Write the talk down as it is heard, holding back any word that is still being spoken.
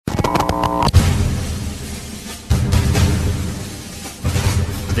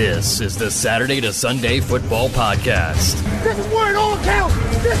This is the Saturday to Sunday Football Podcast. This is where it all counts.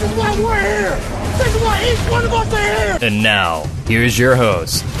 This is why we're here. This is why each one of us are here. And now, here's your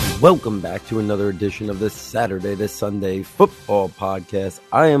host. Welcome back to another edition of the Saturday to Sunday Football Podcast.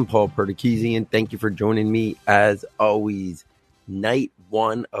 I am Paul Perticchese, and thank you for joining me as always. Night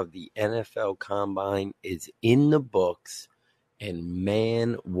one of the NFL Combine is in the books, and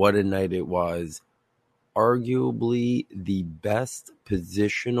man, what a night it was. Arguably the best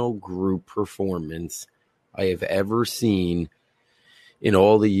positional group performance I have ever seen in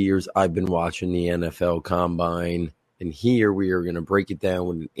all the years I've been watching the NFL Combine. And here we are going to break it down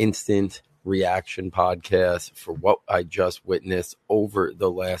with an instant reaction podcast for what I just witnessed over the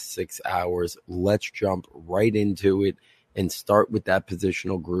last 6 hours. Let's jump right into it and start with that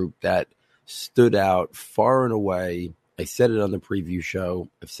positional group that stood out far and away. I said it on the preview show.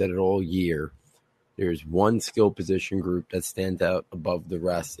 I've said it all year. There's one skill position group that stands out above the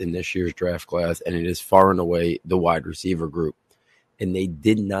rest in this year's draft class, and it is far and away the wide receiver group. And they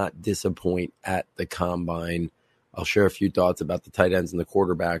did not disappoint at the Combine. I'll share a few thoughts about the tight ends and the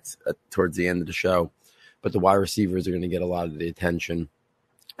quarterbacks towards the end of the show. But the wide receivers are going to get a lot of the attention.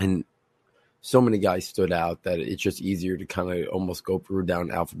 And so many guys stood out that it's just easier to kind of almost go through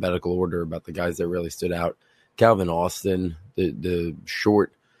down alphabetical order about the guys that really stood out. Calvin Austin, the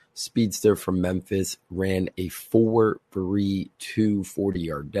short speedster from Memphis, ran a 4.32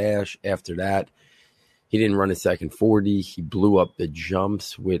 40-yard dash. After that, he didn't run a second 40. He blew up the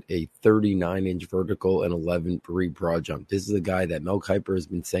jumps with a 39-inch vertical and 11.3 broad jump. This is a guy that Mel Kiper has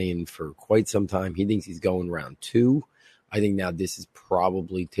been saying for quite some time. He thinks he's going round 2. I think now this is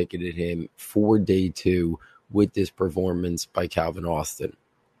probably ticketed him for day 2 with this performance by Calvin Austin.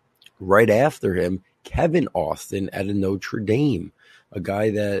 Right after him, Kevin Austin out of Notre Dame, a guy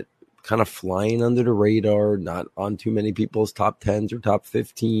that kind of flying under the radar, not on too many people's top 10s or top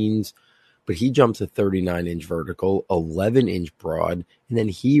 15s, but he jumps a 39-inch vertical, 11-inch broad, and then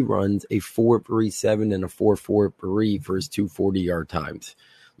he runs a 4.37 and a 4.43 for his 240-yard times.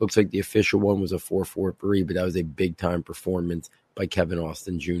 Looks like the official one was a 4.43, but that was a big-time performance by Kevin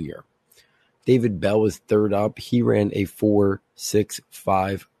Austin Jr. David Bell was third up. He ran a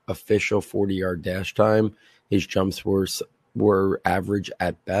 4.65 official 40-yard dash time. His jumps were average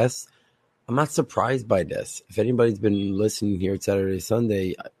at best. I'm not surprised by this. If anybody's been listening here at Saturday,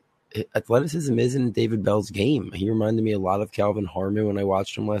 Sunday, athleticism isn't David Bell's game. He reminded me a lot of Calvin Harmon when I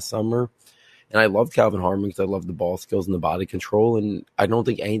watched him last summer. And I loved Calvin Harmon because I love the ball skills and the body control. And I don't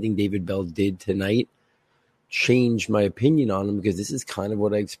think anything David Bell did tonight changed my opinion on him because this is kind of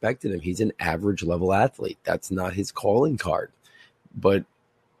what I expected him. He's an average level athlete. That's not his calling card. But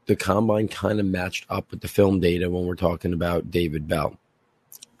the Combine kind of matched up with the film data when we're talking about David Bell.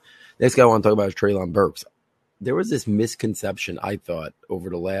 Next guy I want to talk about is Treylon Burks. There was this misconception, I thought, over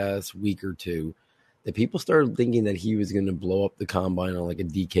the last week or two that people started thinking that he was going to blow up the Combine on like a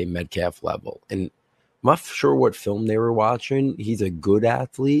DK Metcalf level. And I'm not sure what film they were watching. He's a good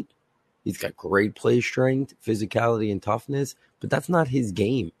athlete. He's got great play strength, physicality, and toughness, but that's not his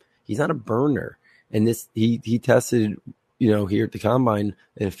game. He's not a burner. And this he tested, here at the Combine,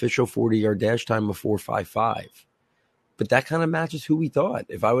 an official 40-yard dash time of 4.55. But that kind of matches who we thought.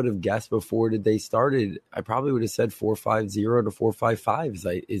 If I would have guessed before the day started, I probably would have said 4.50 to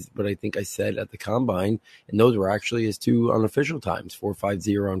 4.55 is what I think I said at the Combine. And those were actually his two unofficial times,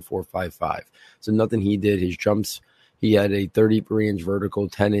 4.50 and 4.55. So nothing he did. His jumps, he had a 33-inch vertical,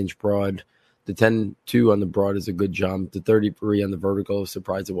 10-inch broad. The 10.2 on the broad is a good jump. The 33 on the vertical,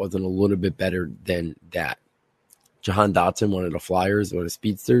 surprised it wasn't a little bit better than that. Jahan Dotson, one of the Flyers, one of the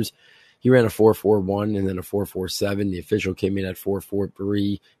speedsters, he ran a 4.41 and then a 4.47. The official came in at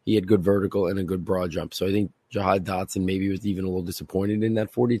 4.43. He had good vertical and a good broad jump. So I think Jahan Dotson maybe was even a little disappointed in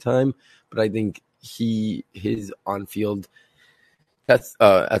that 40 time, but I think his on-field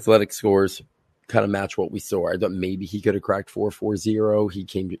athletic scores kind of match what we saw. I thought maybe he could have cracked 4.40.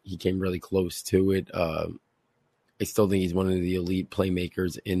 He came really close to it. I still think he's one of the elite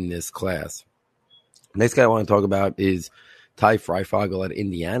playmakers in this class. Next guy I want to talk about is Ty Freifogel at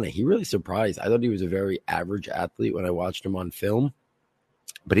Indiana. He really surprised. I thought he was a very average athlete when I watched him on film,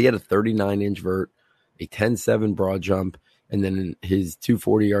 but he had a 39-inch vert, a 10.7 broad jump, and then his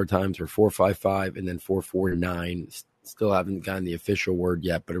 240-yard times were 4.55 and then 4.49. Still haven't gotten the official word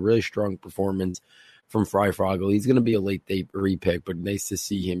yet, but a really strong performance from Freifogel. He's going to be a late day repick, but nice to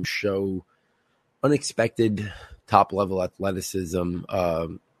see him show unexpected top-level athleticism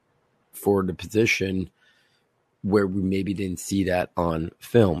for the position where we maybe didn't see that on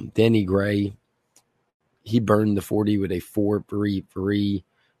film. Danny Gray, he burned the 40 with a 4.33,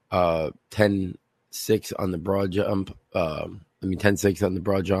 10 10.6 on the broad jump. 10.6 on the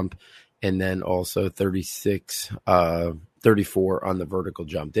broad jump, and then also 34 on the vertical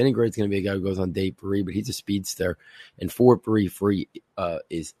jump. Danny Gray's going to be a guy who goes on day 3, but he's a speedster, and 4.3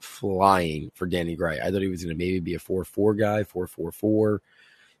 is flying for Danny Gray. I thought he was going to maybe be a 4.4 guy, 4.44.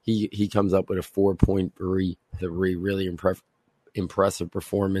 He comes up with a 4.33, really impressive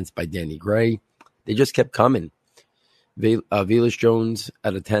performance by Danny Gray. They just kept coming. Velus Jones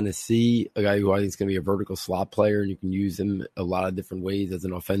out of Tennessee, a guy who I think is going to be a vertical slot player, and you can use him a lot of different ways as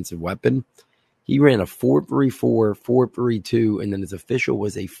an offensive weapon. He ran a 4.34, 4.32, and then his official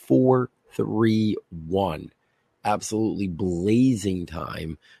was a 4.31. Absolutely blazing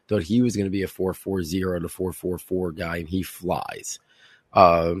time. Thought he was going to be a 4.40 to 4.44 guy, and he flies.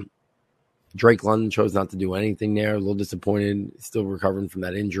 Drake London chose not to do anything there. A little disappointed. Still recovering from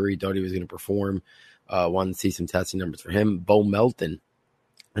that injury. Thought he was going to perform. Wanted to see some testing numbers for him. Bo Melton,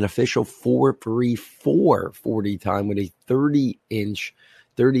 an official 4.34 40 time with a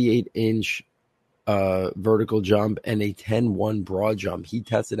 38-inch vertical jump and a 10.1 broad jump. He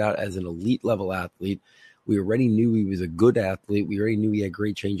tested out as an elite level athlete. We already knew he was a good athlete. We already knew he had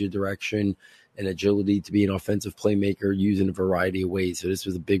great change of direction and agility to be an offensive playmaker used in a variety of ways. So this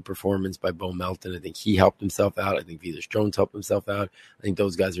was a big performance by Bo Melton. I think he helped himself out. I think Velus Jones helped himself out. I think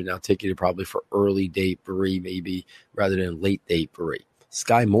those guys are now ticketed probably for early day 3 maybe rather than late day 3.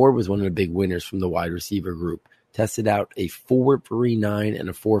 Sky Moore was one of the big winners from the wide receiver group. Tested out a 4.39 and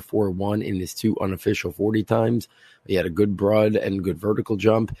a 4.41 in his 2 unofficial 40 times. He had a good broad and good vertical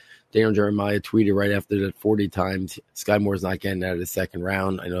jump. Daniel Jeremiah tweeted right after that 40 times, Sky Moore's not getting out of the second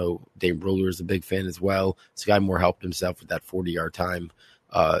round. I know Dave Brewer is a big fan as well. Sky Moore helped himself with that 40-yard time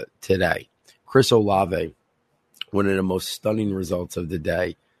today. Chris Olave, one of the most stunning results of the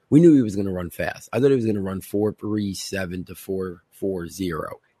day. We knew he was going to run fast. I thought he was going to run 4.37 to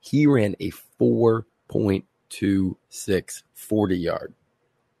 4.40. He ran a 4.26 40-yard.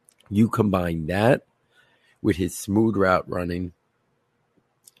 You combine that with his smooth route running,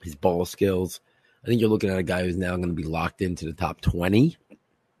 his ball skills, I think you're looking at a guy who's now going to be locked into the top 20.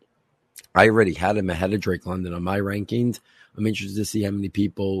 I already had him ahead of Drake London on my rankings. I'm interested to see how many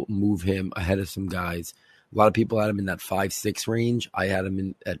people move him ahead of some guys. A lot of people had him in that 5-6 range. I had him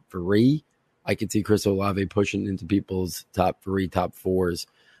in at 3. I could see Chris Olave pushing into people's top 3, top 4s.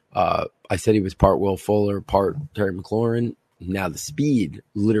 I said he was part Will Fuller, part Terry McLaurin. Now the speed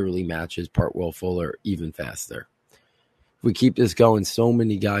literally matches part Will Fuller even faster. If we keep this going, so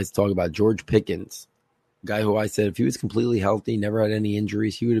many guys talk about George Pickens, a guy who I said if he was completely healthy, never had any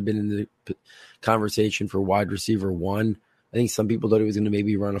injuries, he would have been in the conversation for wide receiver 1. I think some people thought he was going to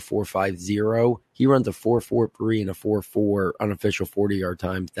maybe run a 4.50. He runs a 4.43 and a 4.4 unofficial 40-yard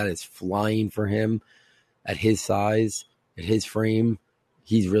times. That is flying for him at his size, at his frame.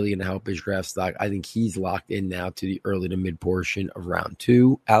 He's really going to help his draft stock. I think he's locked in now to the early to mid portion of round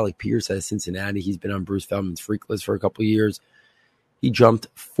 2. Alec Pierce out of Cincinnati. He's been on Bruce Feldman's freak list for a couple of years. He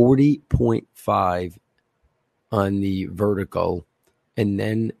jumped 40.5 on the vertical and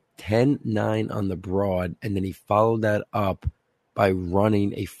then 10.9 on the broad. And then he followed that up by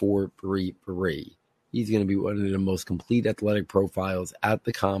running a 4.33. He's going to be one of the most complete athletic profiles at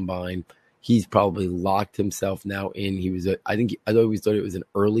the combine. He's probably locked himself now in. I always thought it was an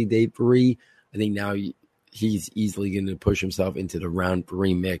early day 3. I think now he's easily going to push himself into the round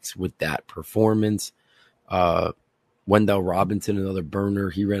 3 mix with that performance. Wendell Robinson, another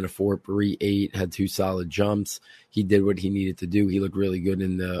burner. He ran a 4.38, had 2 solid jumps. He did what he needed to do. He looked really good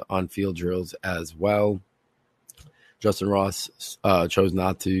in the on-field drills as well. Justin Ross chose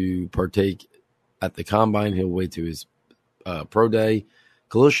not to partake at the combine. He'll wait to his pro day.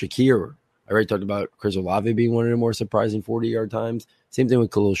 Khalil Shakir. I already talked about Chris Olave being one of the more surprising 40-yard times. Same thing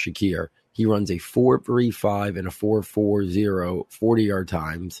with Khalil Shakir. He runs a 4.35 and a 4.40 40-yard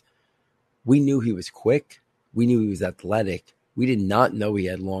times. We knew he was quick. We knew he was athletic. We did not know he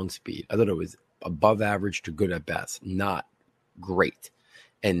had long speed. I thought it was above average to good at best, not great.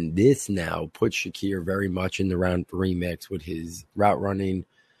 And this now puts Shakir very much in the round 3 mix with his route running,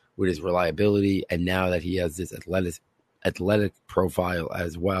 with his reliability, and now that he has this athletic profile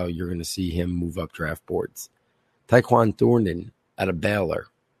as well, you're going to see him move up draft boards. Tyquan Thornton out of Baylor.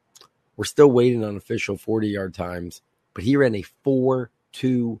 We're still waiting on official 40-yard times, but he ran a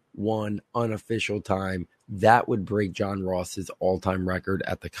 4.21 unofficial time. That would break John Ross's all-time record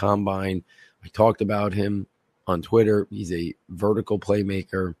at the combine. I talked about him on Twitter. He's a vertical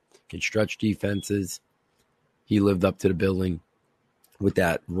playmaker, can stretch defenses. He lived up to the billing with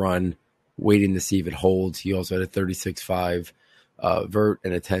that run. Waiting to see if it holds. He also had a 36.5 vert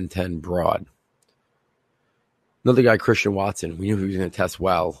and a 10.10 broad. Another guy, Christian Watson, we knew he was going to test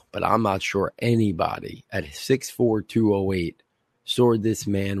well, but I'm not sure anybody at 6'4", 208 saw this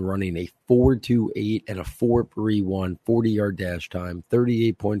man running a 4.28 and a 4.31 40-yard dash time,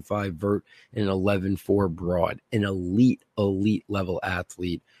 38.5 vert, and an 11.4 broad. An elite level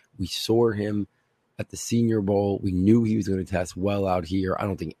athlete. We saw him at the Senior Bowl. We knew he was going to test well out here. I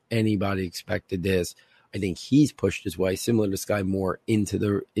don't think anybody expected this. I think he's pushed his way, similar to Sky Moore, into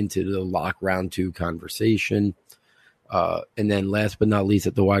the lock round 2 conversation. And then last but not least,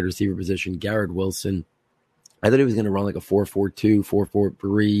 at the wide receiver position, Garrett Wilson. I thought he was going to run like a 4.42,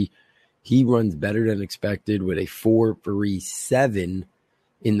 4.43. He runs better than expected with a 4.37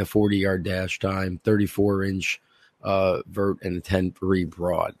 in the 40-yard dash time, 34-inch vert, and a 10.3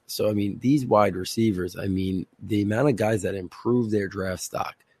 broad. So, I mean, these wide receivers, I mean, the amount of guys that improve their draft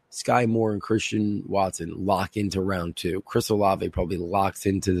stock, Sky Moore and Christian Watson lock into round 2. Chris Olave probably locks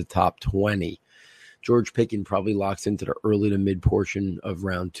into the top 20. George Pickens probably locks into the early to mid portion of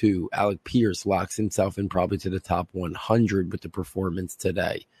round 2. Alec Pierce locks himself in probably to the top 100 with the performance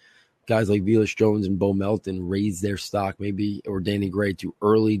today. Guys like Velus Jones and Bo Melton raise their stock, maybe, or Danny Gray, to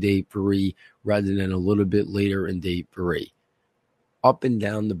early day 3 rather than a little bit later in day 3. Up and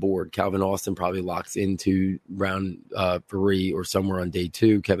down the board, Calvin Austin probably locks into round 3 or somewhere on day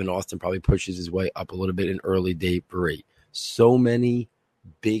 2. Kevin Austin probably pushes his way up a little bit in early day 3. So many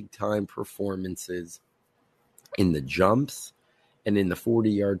big-time performances in the jumps and in the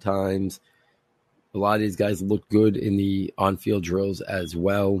 40-yard times. A lot of these guys look good in the on-field drills as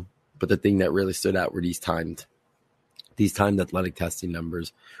well, but the thing that really stood out were these timed athletic testing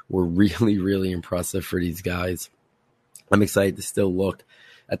numbers were really, really impressive for these guys. I'm excited to still look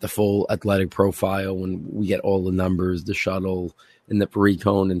at the full athletic profile when we get all the numbers, the shuttle, and the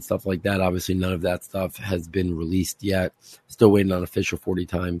pre-cone and stuff like that. Obviously, none of that stuff has been released yet. Still waiting on official 40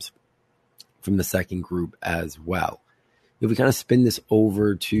 times from the second group as well. If we kind of spin this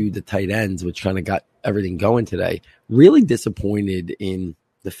over to the tight ends, which kind of got everything going today, really disappointed in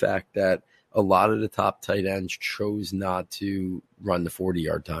the fact that a lot of the top tight ends chose not to run the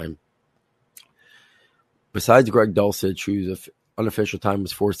 40-yard time. Besides Greg Dulcich, whose unofficial time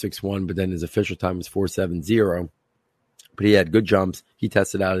was 4.61, but then his official time was 4.70. But he had good jumps. He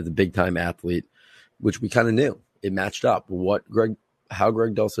tested out as a big-time athlete, which we kind of knew. It matched up. How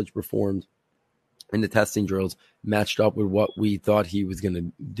Greg Dulcich performed in the testing drills matched up with what we thought he was going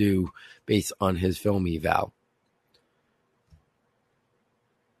to do based on his film eval.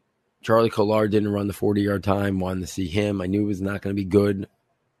 Charlie Kolar didn't run the 40-yard time. Wanted to see him. I knew it was not going to be good.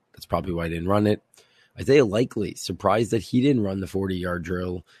 That's probably why I didn't run it. Isaiah Likely, surprised that he didn't run the 40-yard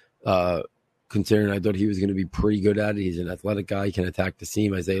drill, considering I thought he was going to be pretty good at it. He's an athletic guy. He can attack the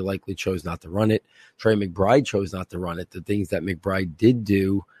seam. Isaiah Likely chose not to run it. Trey McBride chose not to run it. The things that McBride did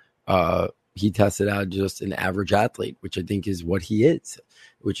do, he tested out just an average athlete, which I think is what he is,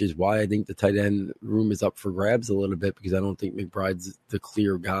 which is why I think the tight end room is up for grabs a little bit, because I don't think McBride's the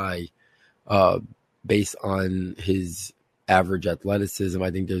clear guy based on his average athleticism.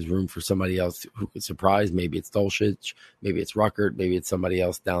 I think there's room for somebody else who could surprise. Maybe it's Dulcich, maybe it's Ruckert, maybe it's somebody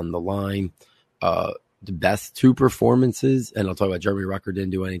else down the line. The best 2 performances, and I'll talk about Jeremy Ruckert didn't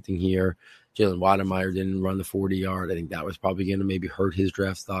do anything here. Jalen Wademeyer didn't run the 40-yard. I think that was probably going to maybe hurt his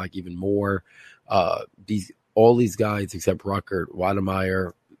draft stock even more. All these guys except Ruckert,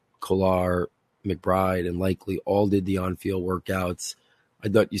 Wademeyer, Kolar, McBride, and Likely all did the on-field workouts. I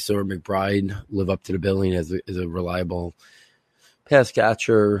thought you saw McBride live up to the billing as a reliable pass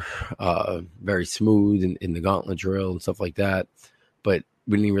catcher, very smooth in the gauntlet drill and stuff like that. But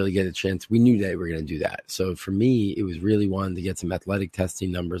we didn't really get a chance. We knew they were going to do that. So for me, it was really wanting to get some athletic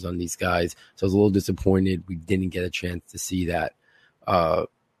testing numbers on these guys. So I was a little disappointed we didn't get a chance to see that. The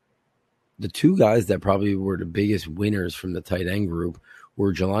 2 guys that probably were the biggest winners from the tight end group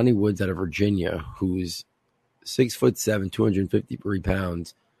were Jelani Woods out of Virginia, who's 6'7", 253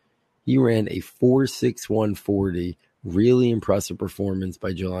 pounds. He ran a 4.61 40. Really impressive performance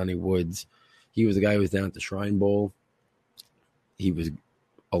by Jelani Woods. He was the guy who was down at the Shrine Bowl. He was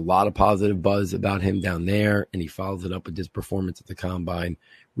a lot of positive buzz about him down there, and he follows it up with this performance at the Combine.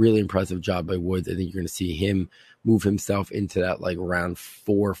 Really impressive job by Woods. I think you're going to see him move himself into that like round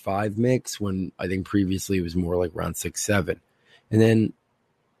 4 or 5 mix, when I think previously it was more like round 6, 7. And then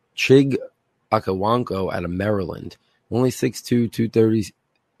Chig Akawanko out of Maryland, only 6'2",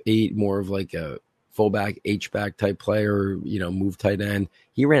 238, more of like a fullback, H-back type player, move tight end.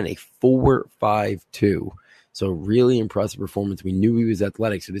 He ran a 4.52. So really impressive performance. We knew he was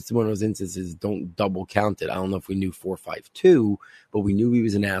athletic. So this is one of those instances, don't double count it. I don't know if we knew 4.52, but we knew he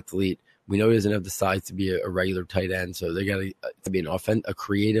was an athlete. We know he doesn't have the size to be a regular tight end. So they got to be a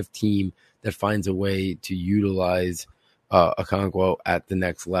creative team that finds a way to utilize Okonkwo at the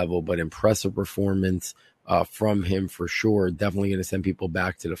next level. But impressive performance from him for sure. Definitely going to send people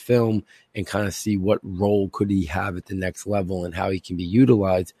back to the film and kind of see what role could he have at the next level and how he can be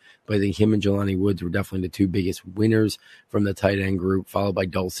utilized. But I think him and Jelani Woods were definitely the two biggest winners from the tight end group, followed by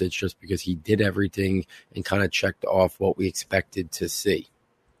Dulcich just because he did everything and kind of checked off what we expected to see.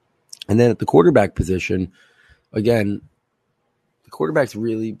 And then at the quarterback position, again, the quarterback's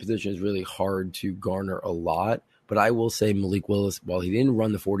position is really hard to garner a lot. But I will say Malik Willis, while he didn't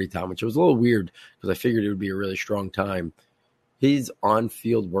run the 40 time, which was a little weird because I figured it would be a really strong time, his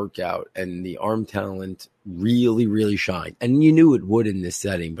on-field workout and the arm talent really, really shined. And you knew it would in this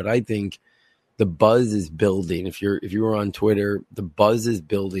setting, but I think the buzz is building. If you were on Twitter, the buzz is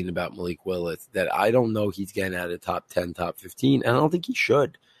building about Malik Willis that I don't know he's getting out of top 10, top 15, and I don't think he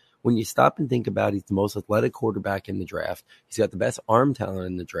should. When you stop and think about it, he's the most athletic quarterback in the draft. He's got the best arm talent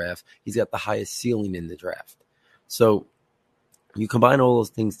in the draft. He's got the highest ceiling in the draft. So you combine all those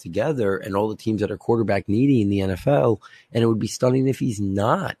things together and all the teams that are quarterback needy in the NFL, and it would be stunning if he's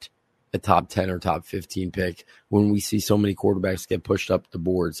not a top 10 or top 15 pick when we see so many quarterbacks get pushed up the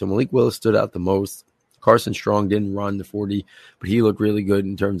board. So Malik Willis stood out the most. Carson Strong didn't run the 40, but he looked really good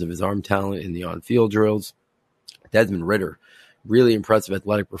in terms of his arm talent in the on-field drills. Desmond Ridder, really impressive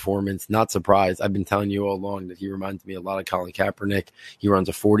athletic performance. Not surprised. I've been telling you all along that he reminds me a lot of Colin Kaepernick. He runs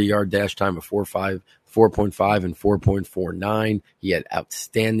a 40-yard dash time of 4.5 and 4.49. He had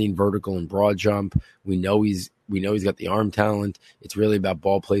outstanding vertical and broad jump. We know he's got the arm talent. It's really about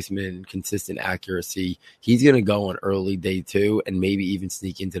ball placement and consistent accuracy. He's going to go on early day 2 and maybe even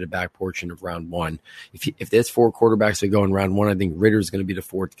sneak into the back portion of round 1. If there's 4 quarterbacks that go in round 1, I think Ridder's going to be the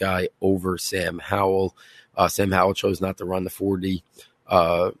 4th guy over Sam Howell. Sam Howell chose not to run the 40.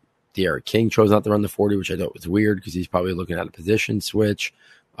 D'Eriq King chose not to run the 40, which I thought was weird because he's probably looking at a position switch.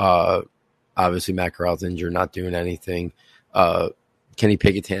 Obviously, Matt Corral's injured, not doing anything. Kenny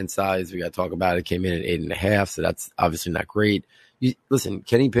Pickett's hand size, we got to talk about it, came in at 8.5, so that's obviously not great. Listen,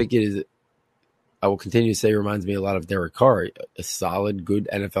 Kenny Pickett is, I will continue to say, reminds me a lot of Derek Carr, a solid, good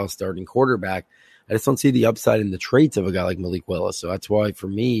NFL starting quarterback. I just don't see the upside in the traits of a guy like Malik Willis. So that's why, for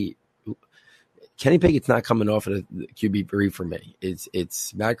me, Kenny Pickett's not coming off at a QB3 for me.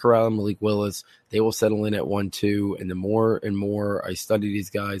 It's Matt Corral and Malik Willis. They will settle in at 1-2. And the more and more I study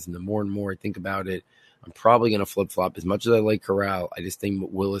these guys and the more and more I think about it, I'm probably going to flip-flop. As much as I like Corral, I just think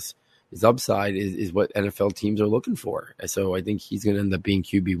Willis, his upside is what NFL teams are looking for. So I think he's going to end up being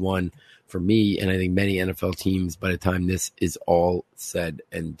QB1 for me, and I think many NFL teams by the time this is all said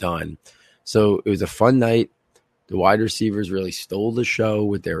and done. So it was a fun night. The wide receivers really stole the show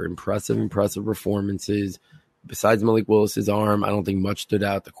with their impressive performances. Besides Malik Willis's arm, I don't think much stood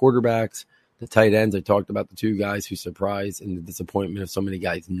out. The quarterbacks, the tight ends, I talked about the 2 guys who surprised and the disappointment of so many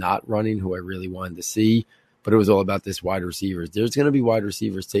guys not running who I really wanted to see. But it was all about this wide receivers. There's going to be wide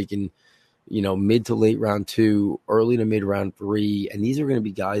receivers taken, mid to late round 2, early to mid round 3. And these are going to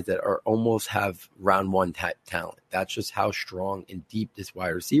be guys that are almost have round 1 type talent. That's just how strong and deep this wide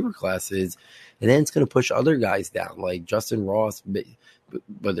receiver class is. And then it's going to push other guys down, like Justin Ross,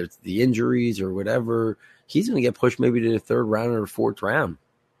 whether it's the injuries or whatever. He's going to get pushed maybe to the 3rd round or 4th round,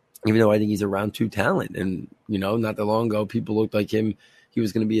 even though I think he's a round 2 talent. And, not that long ago, people looked like him. He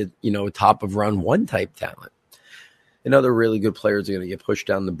was going to be a top of round 1 type talent. And other really good players are going to get pushed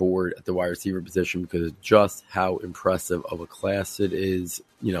down the board at the wide receiver position because of just how impressive of a class it is,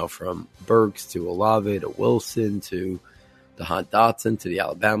 from Burks to Olave to Wilson to DeHaan Dotson to the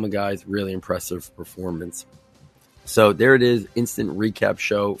Alabama guys. Really impressive performance. So there it is, instant recap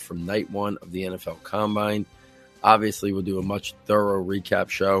show from night 1 of the NFL Combine. Obviously, we'll do a much thorough recap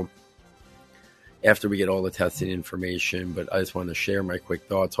show after we get all the testing information, but I just wanted to share my quick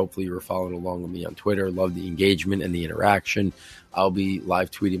thoughts. Hopefully you were following along with me on Twitter. Love the engagement and the interaction. I'll be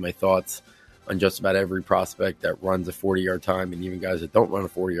live tweeting my thoughts on just about every prospect that runs a 40-yard time, and even guys that don't run a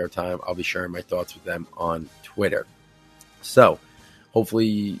 40-yard time, I'll be sharing my thoughts with them on Twitter. So hopefully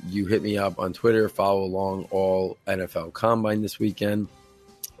you hit me up on Twitter, follow along all NFL Combine this weekend.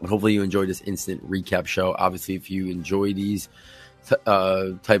 Hopefully you enjoyed this instant recap show. Obviously, if you enjoy these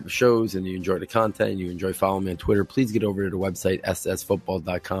type of shows and you enjoy the content and you enjoy following me on Twitter, please get over to the website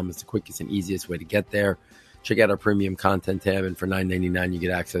ssfootball.com. It's the quickest and easiest way to get there. Check out our premium content tab, and for $9.99 you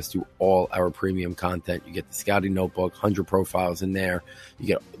get access to all our premium content. You get the scouting notebook, 100 profiles in there. You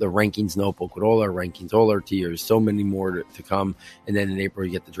get the rankings notebook with all our rankings, all our tiers, so many more to come. And then in April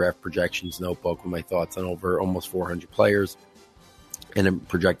you get the draft projections notebook with my thoughts on over almost 400 players, and I'm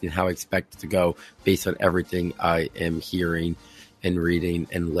projecting how I expect it to go based on everything I am hearing and reading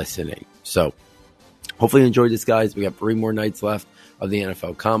and listening. So hopefully you enjoyed this, guys. We got 3 more nights left of the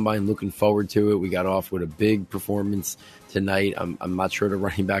NFL Combine. Looking forward to it. We got off with a big performance tonight. I'm not sure the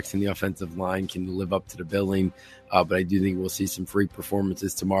running backs and the offensive line can live up to the billing, but I do think we'll see some freak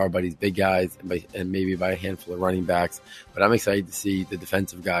performances tomorrow by these big guys and maybe by a handful of running backs. But I'm excited to see the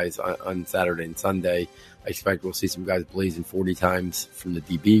defensive guys on Saturday and Sunday. I expect we'll see some guys blazing 40 times from the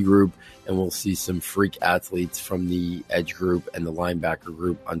DB group, and we'll see some freak athletes from the edge group and the linebacker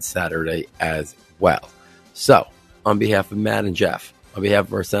group on Saturday as well. So, on behalf of Matt and Jeff, on behalf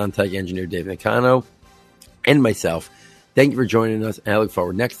of our sound tech engineer Dave Nicano, and myself, thank you for joining us, and I look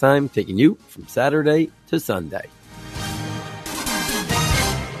forward next time taking you from Saturday to Sunday.